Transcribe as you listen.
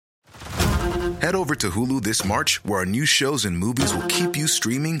Head over to Hulu this March, where our new shows and movies will keep you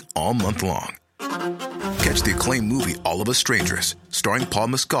streaming all month long. Catch the acclaimed movie All of Us Strangers, starring Paul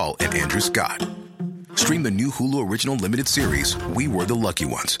Mescal and Andrew Scott. Stream the new Hulu original limited series We Were the Lucky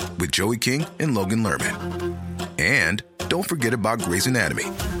Ones with Joey King and Logan Lerman. And don't forget about Grey's Anatomy.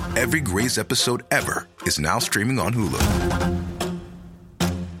 Every Grey's episode ever is now streaming on Hulu.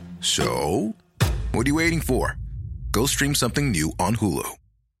 So, what are you waiting for? Go stream something new on Hulu.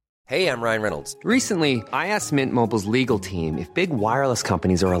 Hey, I'm Ryan Reynolds. Recently, I asked Mint Mobile's legal team if big wireless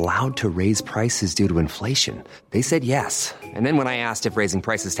companies are allowed to raise prices due to inflation. They said yes. And then when I asked if raising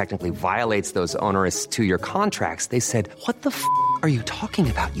prices technically violates those onerous two-year contracts, they said, "What the f*** are you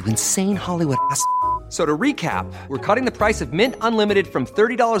talking about, you insane Hollywood ass?" So to recap, we're cutting the price of Mint Unlimited from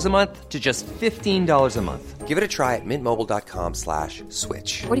 $30 a month to just $15 a month. Give it a try at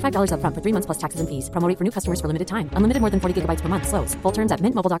mintmobile.com/switch. $45 up front for 3 months plus taxes and fees. Promo rate for new customers for limited time. Unlimited more than 40 gigabytes per month. Slows full terms at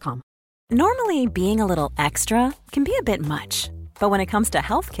mintmobile.com. Normally, being a little extra can be a bit much. But when it comes to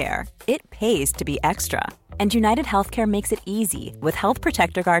healthcare, it pays to be extra. And United Healthcare makes it easy with Health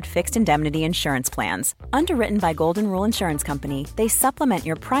Protector Guard fixed indemnity insurance plans. Underwritten by Golden Rule Insurance Company, they supplement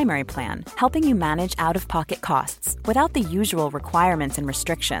your primary plan, helping you manage out-of-pocket costs without the usual requirements and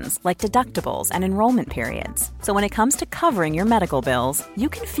restrictions like deductibles and enrollment periods. So when it comes to covering your medical bills, you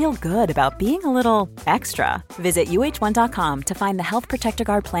can feel good about being a little extra. Visit uh1.com to find the Health Protector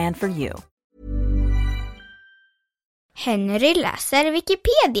Guard plan for you. Henry läser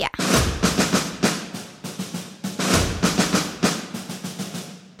Wikipedia.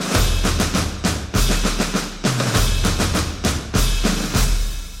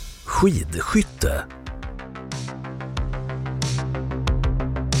 Skidskytte.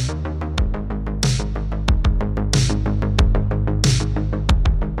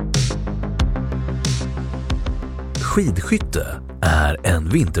 Skidskytte är en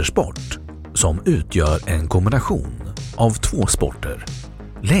vintersport som utgör en kombination av två sporter,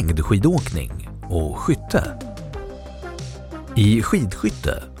 längdskidåkning och skytte. I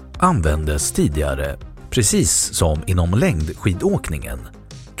skidskytte användes tidigare, precis som inom längdskidåkningen,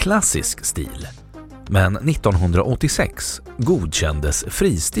 klassisk stil, men 1986 godkändes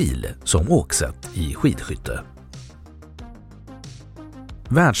fristil som åksätt i skidskytte.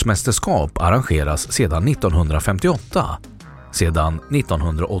 Världsmästerskap arrangeras sedan 1958, sedan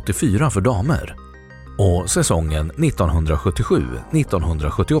 1984 för damer, och säsongen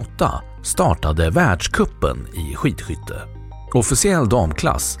 1977-1978 startade världskuppen i skidskytte. Officiell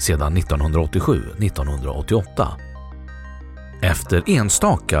damklass sedan 1987-1988. Efter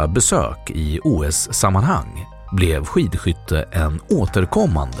enstaka besök i OS-sammanhang blev skidskytte en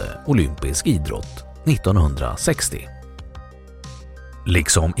återkommande olympisk idrott 1960.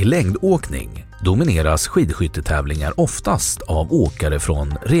 Liksom i längdåkning domineras skidskyttetävlingar oftast av åkare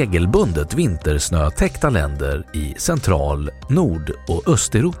från regelbundet vintersnötäckta länder i Central-, Nord- och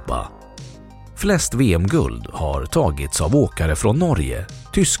Östeuropa. Flest VM-guld har tagits av åkare från Norge,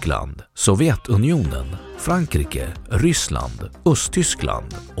 Tyskland, Sovjetunionen, Frankrike, Ryssland,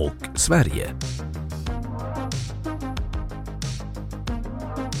 Östtyskland och Sverige.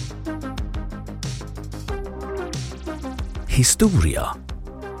 Historia.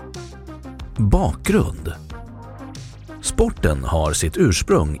 Bakgrund. Sporten har sitt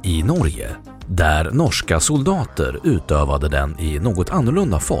ursprung i Norge, där norska soldater utövade den i något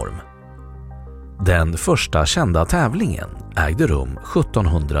annorlunda form. Den första kända tävlingen ägde rum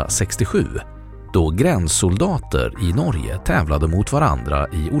 1767, då gränssoldater i Norge tävlade mot varandra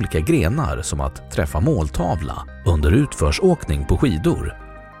i olika grenar som att träffa måltavla, under utförsåkning på skidor,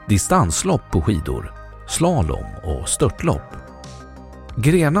 distanslopp på skidor, slalom och störtlopp.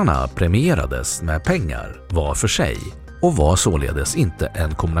 Grenarna premierades med pengar var för sig och var således inte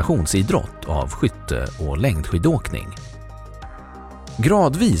en kombinationsidrott av skytte och längdskidåkning.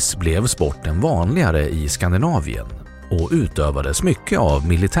 Gradvis blev sporten vanligare i Skandinavien och utövades mycket av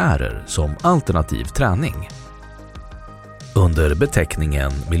militärer som alternativ träning. Under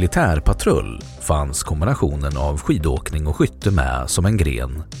beteckningen militärpatrull fanns kombinationen av skidåkning och skytte med som en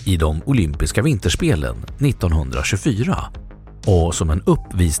gren i de olympiska vinterspelen 1924 och som en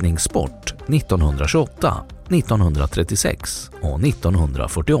uppvisningssport 1928, 1936 och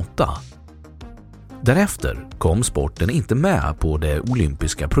 1948. Därefter kom sporten inte med på det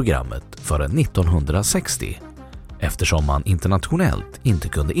olympiska programmet förrän 1960, eftersom man internationellt inte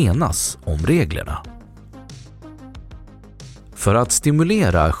kunde enas om reglerna. För att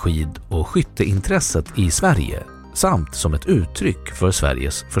stimulera skid- och skytteintresset i Sverige samt som ett uttryck för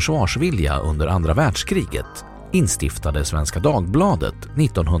Sveriges försvarsvilja under andra världskriget instiftade Svenska Dagbladet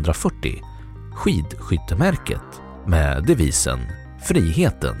 1940 skidskyttemärket med devisen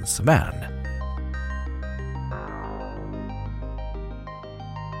Frihetens värn.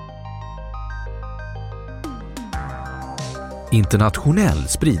 Internationell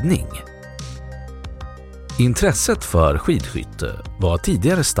spridning. Intresset för skidskytte var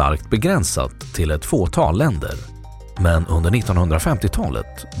tidigare starkt begränsat till ett fåtal länder, men under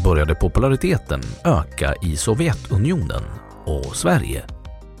 1950-talet började populariteten öka i Sovjetunionen och Sverige.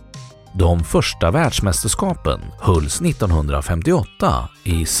 De första världsmästerskapen hölls 1958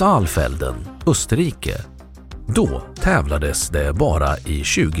 i Saalfelden, Österrike. Då tävlades det bara i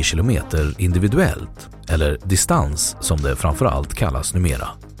 20 kilometer individuellt, eller distans som det framförallt kallas numera.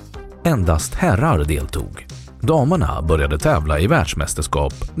 Endast herrar deltog. Damerna började tävla i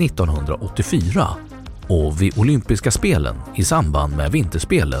världsmästerskap 1984 och vid olympiska spelen i samband med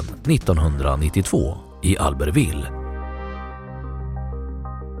vinterspelen 1992 i Albertville.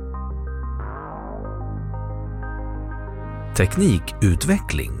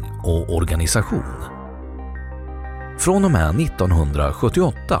 Teknikutveckling och organisation. Från och med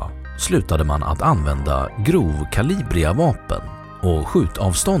 1978 slutade man att använda grovkalibriga vapen och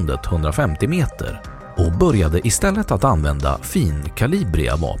skjutavståndet 150 meter och började istället att använda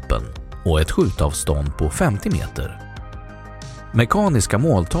finkalibriga vapen och ett skjutavstånd på 50 meter. Mekaniska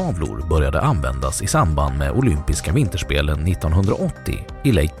måltavlor började användas i samband med olympiska vinterspelen 1980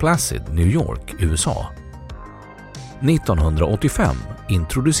 i Lake Placid, New York, USA. 1985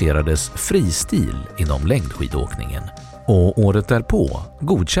 introducerades fristil inom längdskidåkningen och året därpå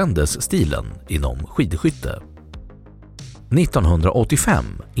godkändes stilen inom skidskytte. 1985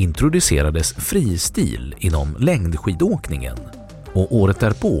 introducerades fristil inom längdskidåkningen och året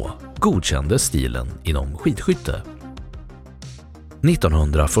därpå godkändes stilen inom skidskytte.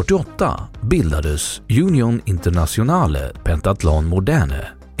 1948 bildades Union Internationale Pentathlon Moderne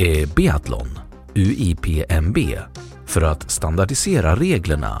et Biathlon, UIPMB, för att standardisera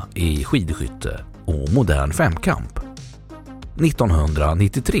reglerna i skidskytte och modern femkamp.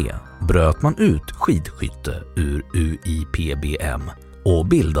 1993 bröt man ut skidskytte ur UIPBM och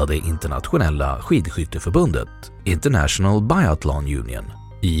bildade Internationella skidskytteförbundet, International Biathlon Union,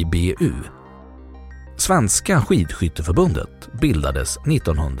 IBU. Svenska skidskytteförbundet bildades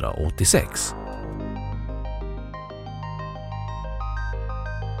 1986.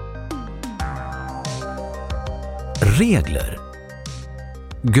 Regler.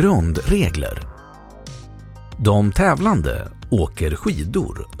 Grundregler. De tävlande åker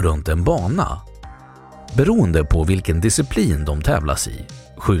skidor runt en bana. Beroende på vilken disciplin de tävlas i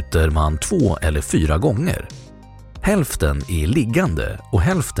skjuter man 2 eller 4 gånger. Hälften i liggande och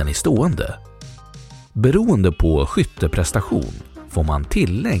hälften i stående. Beroende på skytteprestation får man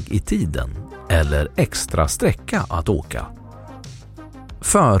tillägg i tiden eller extra sträcka att åka.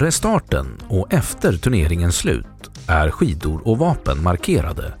 Före starten och efter turneringens slut är skidor och vapen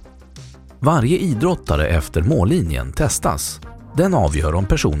markerade. Varje idrottare efter mållinjen testas. Den avgör om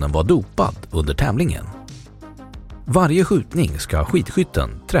personen var dopad under tävlingen. Varje skjutning ska skidskytten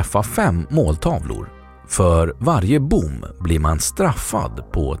träffa 5 måltavlor. För varje bom blir man straffad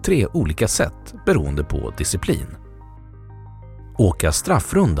på 3 olika sätt beroende på disciplin. Åka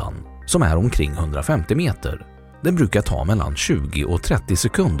straffrundan, som är omkring 150 meter, den brukar ta mellan 20 och 30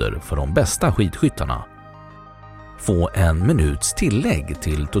 sekunder för de bästa skidskyttarna. Få 1 minuts tillägg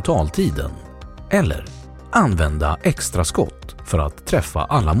till totaltiden eller använda extra skott för att träffa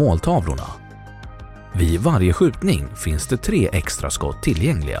alla måltavlorna. Vid varje skjutning finns det 3 extra skott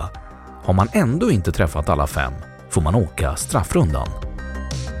tillgängliga. Har man ändå inte träffat alla 5 får man åka straffrundan.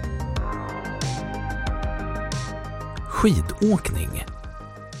 Skidåkning.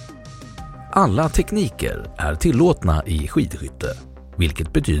 Alla tekniker är tillåtna i skidskytte,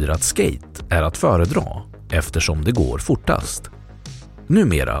 vilket betyder att skate är att föredra eftersom det går fortast.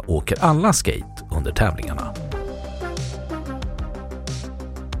 Numera åker alla skate under tävlingarna.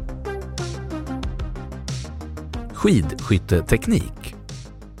 Skidskytteteknik.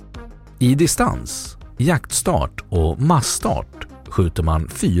 I distans, jaktstart och massstart skjuter man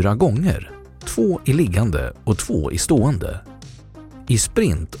 4 gånger, 2 i liggande och 2 i stående. I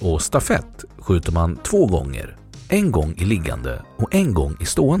sprint och stafett skjuter man 2 gånger, 1 gång i liggande och 1 gång i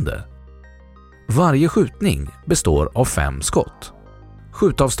stående. Varje skjutning består av 5 skott.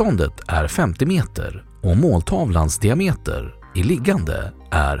 Skjutavståndet är 50 meter och måltavlans diameter i liggande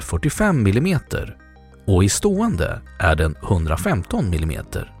är 45 mm och i stående är den 115 mm.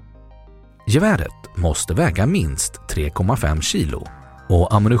 Geväret måste väga minst 3,5 kilo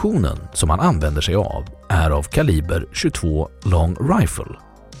och ammunitionen som man använder sig av är av kaliber 22 long rifle.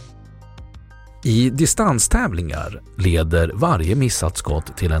 I distanstävlingar leder varje missat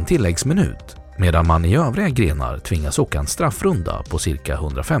skott till en tilläggsminut, medan man i övriga grenar tvingas åka en straffrunda på cirka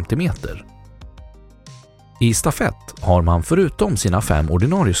 150 meter. I stafett har man förutom sina 5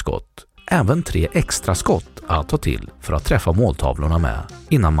 ordinarie skott även 3 extra skott att ta till för att träffa måltavlorna med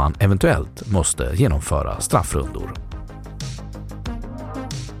innan man eventuellt måste genomföra straffrundor.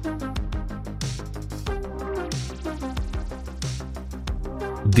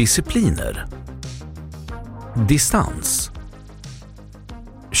 Discipliner. Distans.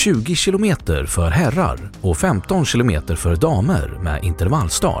 20 km för herrar och 15 km för damer med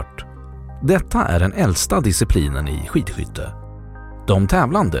intervallstart. Detta är den äldsta disciplinen i skidskytte. De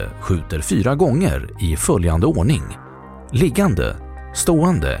tävlande skjuter 4 gånger i följande ordning: liggande,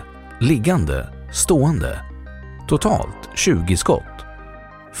 stående, liggande, stående. Totalt 20 skott.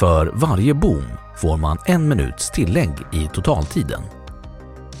 För varje bom får man 1 minuts tillägg i totaltiden.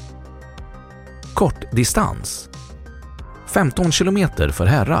 Kortdistans. 15 km för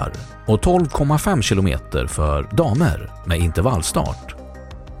herrar och 12,5 km för damer med intervallstart.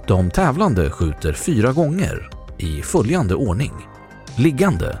 De tävlande skjuter 4 gånger i följande ordning: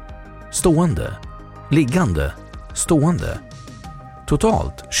 liggande, stående, liggande, stående.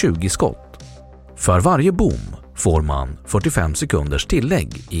 Totalt 20 skott. För varje bom får man 45 sekunders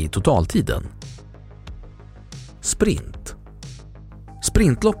tillägg i totaltiden. Sprint.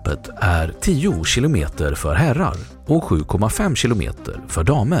 Sprintloppet är 10 km för herrar och 7,5 km för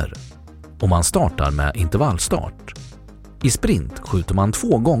damer och man startar med intervallstart. I sprint skjuter man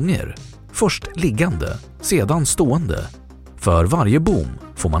 2 gånger, först liggande, sedan stående. För varje bom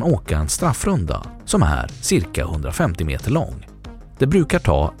får man åka en straffrunda som är cirka 150 meter lång. Det brukar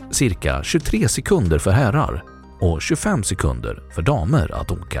ta cirka 23 sekunder för herrar och 25 sekunder för damer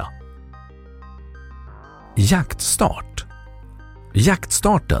att åka. Jaktstart.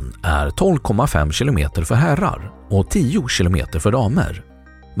 Jaktstarten är 12,5 km för herrar och 10 km för damer.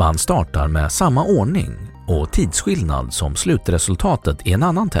 Man startar med samma ordning och tidsskillnad som slutresultatet i en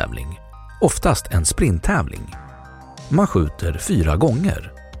annan tävling, oftast en sprinttävling. Man skjuter 4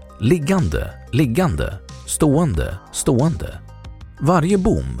 gånger: liggande, liggande, stående, stående. Varje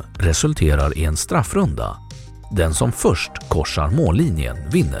bom resulterar i en straffrunda. Den som först korsar mållinjen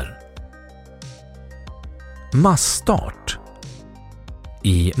vinner. Massstart.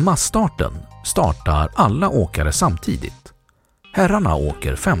 I massstarten startar alla åkare samtidigt. Herrarna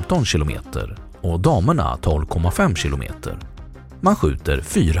åker 15 km och damerna 12,5 km. Man skjuter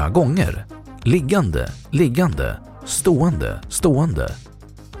 4 gånger: liggande, liggande, stående, stående.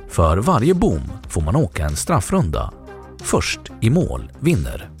 För varje bom får man åka en straffrunda. Först i mål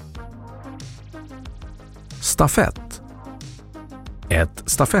vinner. Stafett. Ett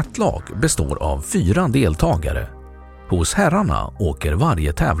stafettlag består av 4 deltagare. Hos herrarna åker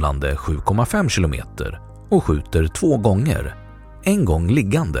varje tävlande 7,5 km och skjuter 2 gånger, en gång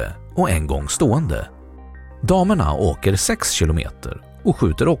liggande och en gång stående. Damerna åker 6 km och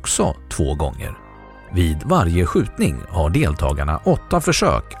skjuter också 2 gånger. Vid varje skjutning har deltagarna 8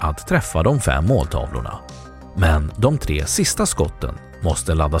 försök att träffa de 5 måltavlorna. Men de 3 sista skotten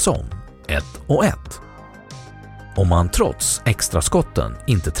måste laddas om, 1 och 1. Om man trots extra skotten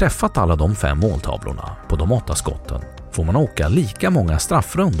inte träffat alla de 5 måltavlorna på de 8 skotten får man åka lika många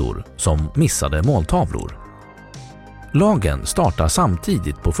straffrundor som missade måltavlor. Lagen startar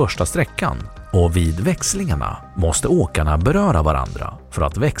samtidigt på första sträckan och vid växlingarna måste åkarna beröra varandra för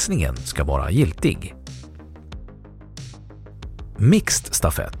att växlingen ska vara giltig. Mixed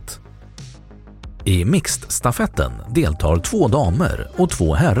stafett. I mixed-stafetten deltar 2 damer och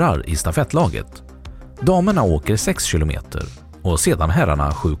 2 herrar i stafettlaget. Damerna åker 6 km och sedan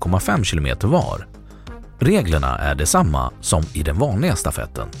herrarna 7,5 km var. Reglerna är detsamma som i den vanliga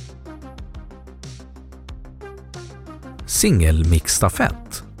stafetten.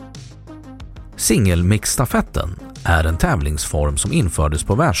 Singelmixstafett. Singelmixstafetten är en tävlingsform som infördes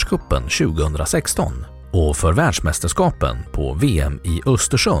på världscupen 2016 och för världsmästerskapen på VM i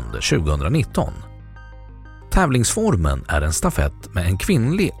Östersund 2019. Tävlingsformen är en stafett med en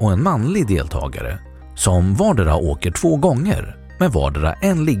kvinnlig och en manlig deltagare som vardera åker 2 gånger med vardera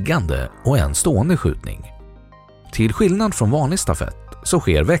en liggande och en stående skjutning. Till skillnad från vanlig stafett så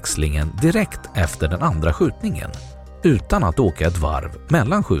sker växlingen direkt efter den andra skjutningen utan att åka ett varv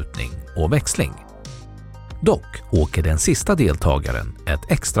mellan skjutning och växling. Dock åker den sista deltagaren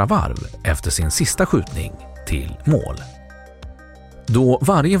ett extra varv efter sin sista skjutning till mål. Då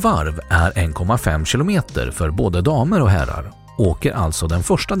varje varv är 1,5 km för både damer och herrar åker alltså den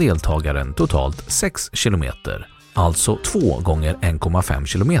första deltagaren totalt 6 km, alltså 2 gånger 1,5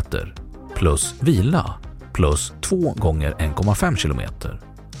 km, plus vila, plus 2 gånger 1,5 km.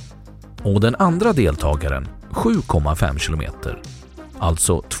 Och den andra deltagaren 7,5 km,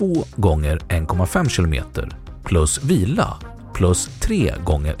 alltså 2 gånger 1,5 km, plus vila, plus 3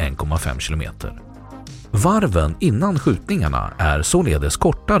 gånger 1,5 km. Varven innan skjutningarna är således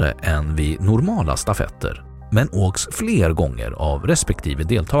kortare än vid normala stafetter, men åks fler gånger av respektive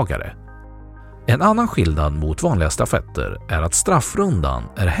deltagare. En annan skillnad mot vanliga stafetter är att straffrundan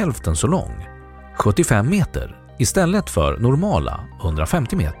är hälften så lång, 75 meter, istället för normala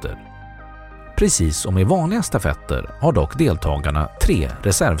 150 meter. Precis som i vanliga stafetter har dock deltagarna 3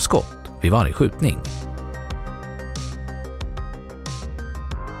 reservskott vid varje skjutning.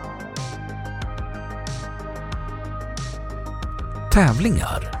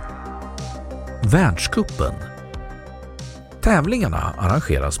 Tävlingar. Världscupen. Tävlingarna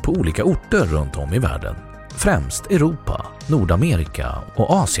arrangeras på olika orter runt om i världen, främst Europa, Nordamerika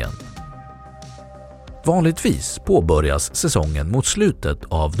och Asien. Vanligtvis påbörjas säsongen mot slutet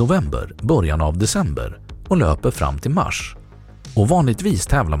av november, början av december och löper fram till mars. Och vanligtvis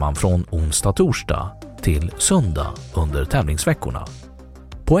tävlar man från onsdag-torsdag till söndag under tävlingsveckorna.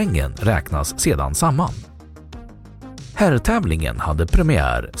 Poängen räknas sedan samman. Herrtävlingen hade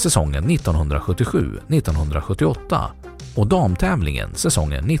premiär säsongen 1977-1978 och damtävlingen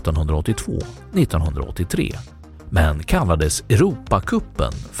säsongen 1982-1983, men kallades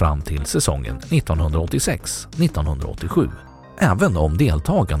Europacupen fram till säsongen 1986-1987, även om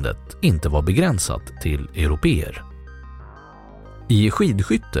deltagandet inte var begränsat till europeer. I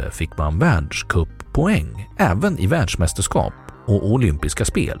skidskytte fick man världscuppoäng även i världsmästerskap och olympiska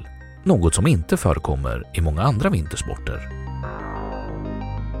spel, något som inte förekommer i många andra vintersporter.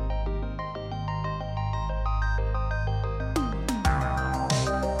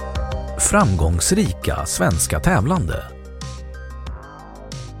 Framgångsrika svenska tävlande.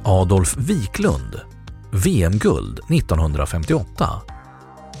 Adolf Wiklund, VM-guld 1958.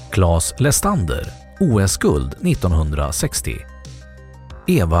 Claes Lestander, OS-guld 1960.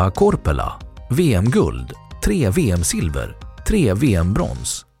 Eva Korpela, VM-guld, 3 VM-silver, 3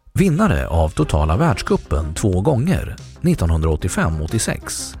 VM-brons. Vinnare av totala världscupen 2 gånger,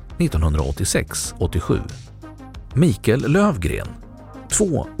 1985-86, 1986-87. Mikael Lövgren,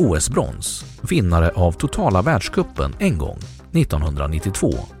 2 OS-brons, vinnare av totala världscupen 1 gång,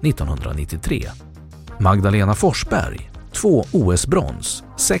 1992-1993. Magdalena Forsberg, 2 OS-brons,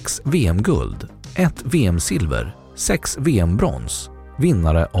 6 VM-guld, 1 VM-silver, 6 VM-brons,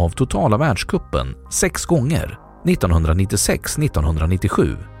 vinnare av totala världscupen 6 gånger,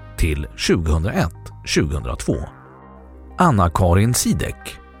 1996-1997 till 2001-2002. Anna-Karin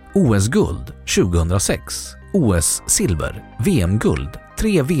Sidek, OS-guld 2006, OS-silver, VM-guld,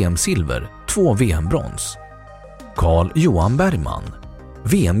 3 VM-silver, 2 VM-brons. Carl-Johan Bergman,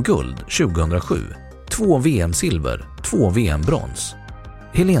 VM-guld 2007, 2 VM-silver, 2 VM-brons.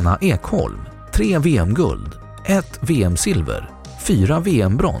 Helena Ekholm, 3 VM-guld, 1 VM-silver, 4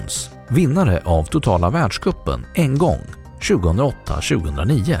 VM-brons, vinnare av totala världscupen 1 gång,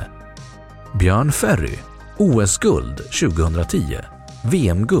 2008-2009. Björn Ferry, OS-guld 2010,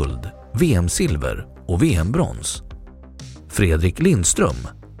 VM-guld, VM-silver och VM-brons. Fredrik Lindström,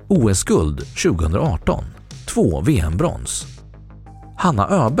 OS-guld 2018, 2 VM-brons. Hanna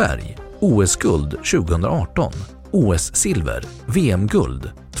Öberg, OS-guld 2018, OS-silver,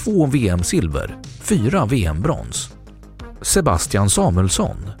 VM-guld, 2 VM-silver, 4 VM-brons. Sebastian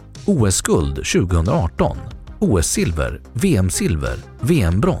Samuelsson, OS-guld 2018, OS-silver, VM-silver,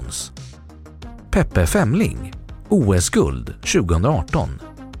 VM-brons. Peppe Femling, OS-guld 2018.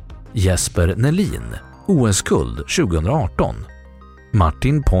 Jesper Nelin, OS-guld 2018.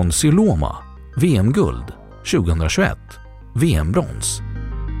 Martin Ponsiluoma, VM-guld 2021, VM-brons.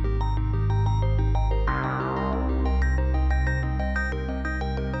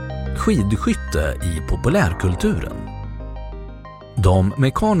 Skidskytte i populärkulturen. De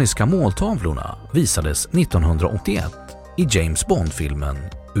mekaniska måltavlorna visades 1981 i James Bond-filmen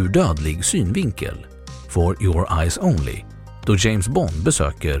Ur dödlig synvinkel, For Your Eyes Only, då James Bond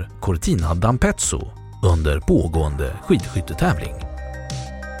besöker Cortina d'Ampezzo under pågående skidskyttetävling.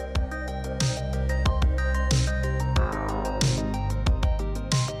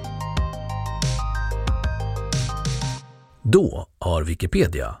 Då har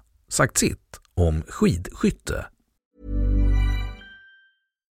Wikipedia sagt sitt om skidskytte.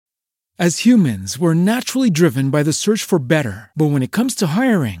 As humans, we're naturally driven by the search for better. But when it comes to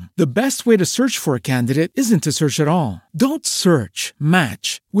hiring, the best way to search for a candidate isn't to search at all. Don't search,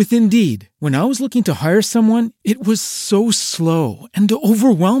 match with Indeed. When I was looking to hire someone, it was so slow and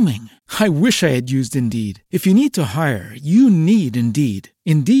overwhelming. I wish I had used Indeed. If you need to hire, you need Indeed.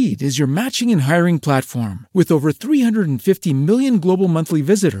 Indeed is your matching and hiring platform with over 350 million global monthly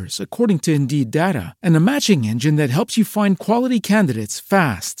visitors, according to Indeed data, and a matching engine that helps you find quality candidates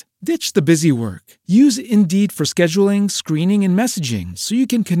fast. Ditch the busy work. Use Indeed for scheduling, screening, and messaging so you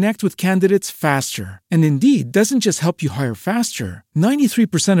can connect with candidates faster. And Indeed doesn't just help you hire faster.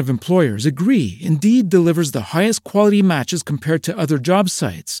 93% of employers agree Indeed delivers the highest quality matches compared to other job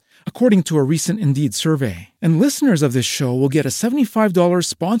sites, according to a recent Indeed survey. And listeners of this show will get a $75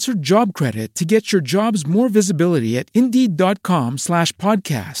 sponsored job credit to get your jobs more visibility at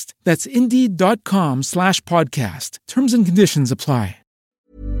Indeed.com/podcast. That's Indeed.com/podcast. Terms and conditions apply.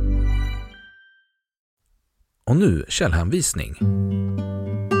 Och nu källhänvisning.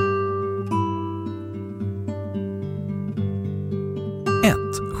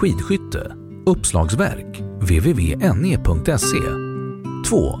 1. Skidskytte. Uppslagsverk. www.ne.se.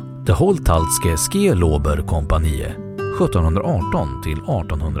 2. Det Holtalske Skelober Kompanie 1718 till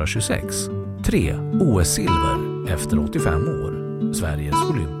 1826. 3. OS-silver efter 85 år. Sveriges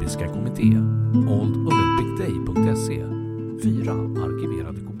olympiska kommitté. oldolympic.day.se. 4.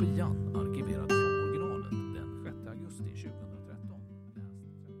 Arkiverade kopian.